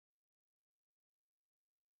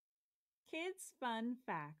Kids' Fun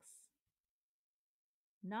Facts.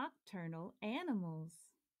 Nocturnal animals.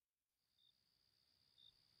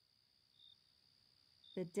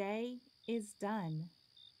 The day is done.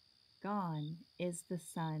 Gone is the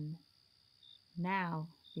sun. Now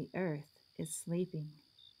the earth is sleeping.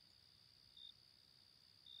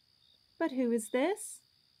 But who is this?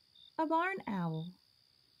 A barn owl,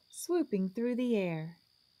 swooping through the air,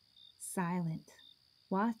 silent,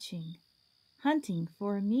 watching, hunting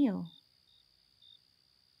for a meal.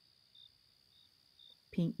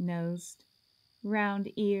 Pink-nosed,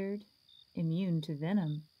 round-eared, immune to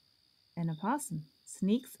venom, an opossum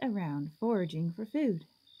sneaks around foraging for food.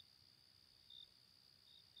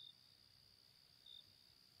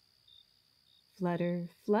 Flutter,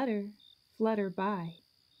 flutter, flutter by.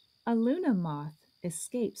 A Luna moth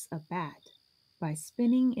escapes a bat by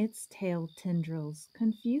spinning its tail tendrils,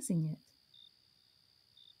 confusing it.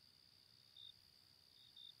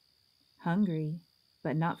 Hungry,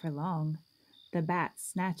 but not for long, the bat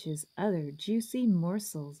snatches other juicy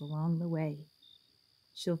morsels along the way.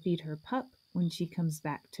 She'll feed her pup when she comes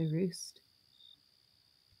back to roost.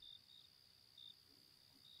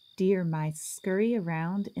 Deer mice scurry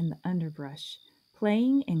around in the underbrush,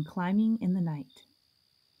 playing and climbing in the night.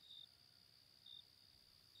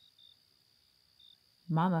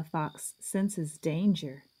 Mama fox senses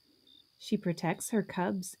danger. She protects her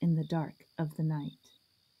cubs in the dark of the night.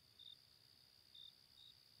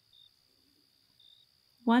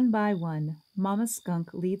 One by one, Mama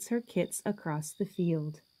skunk leads her kits across the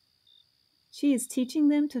field. She is teaching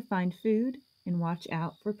them to find food and watch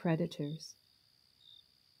out for predators.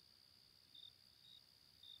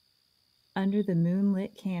 Under the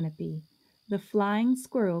moonlit canopy, the flying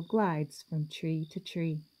squirrel glides from tree to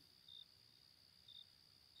tree.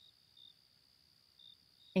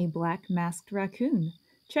 A black-masked raccoon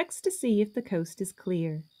checks to see if the coast is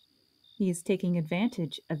clear. He is taking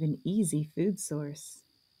advantage of an easy food source.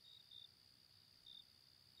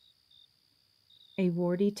 A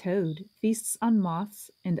warty toad feasts on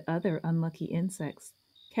moths and other unlucky insects,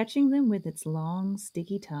 catching them with its long,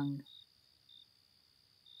 sticky tongue.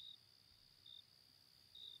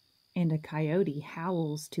 And a coyote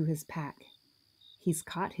howls to his pack. He's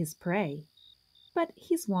caught his prey, but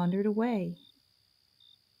he's wandered away.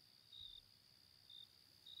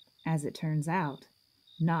 As it turns out,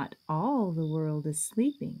 not all the world is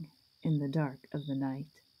sleeping in the dark of the night.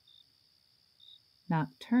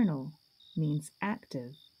 Nocturnal means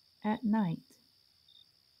active at night.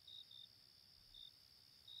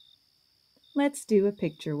 Let's do a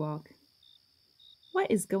picture walk. What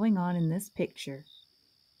is going on in this picture?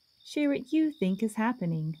 Share what you think is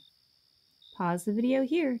happening. Pause the video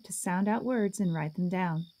here to sound out words and write them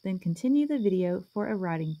down, then continue the video for a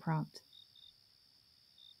writing prompt.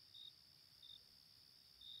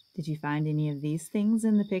 Did you find any of these things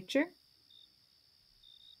in the picture?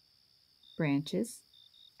 Branches,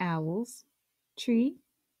 owls, tree,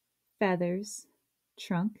 feathers,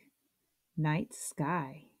 trunk, night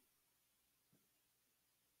sky.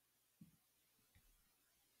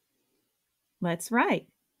 Let's write.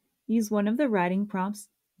 Use one of the writing prompts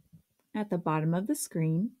at the bottom of the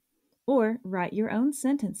screen, or write your own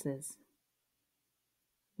sentences.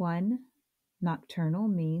 1. Nocturnal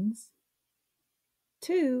means.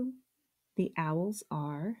 2. The owls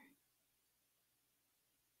are.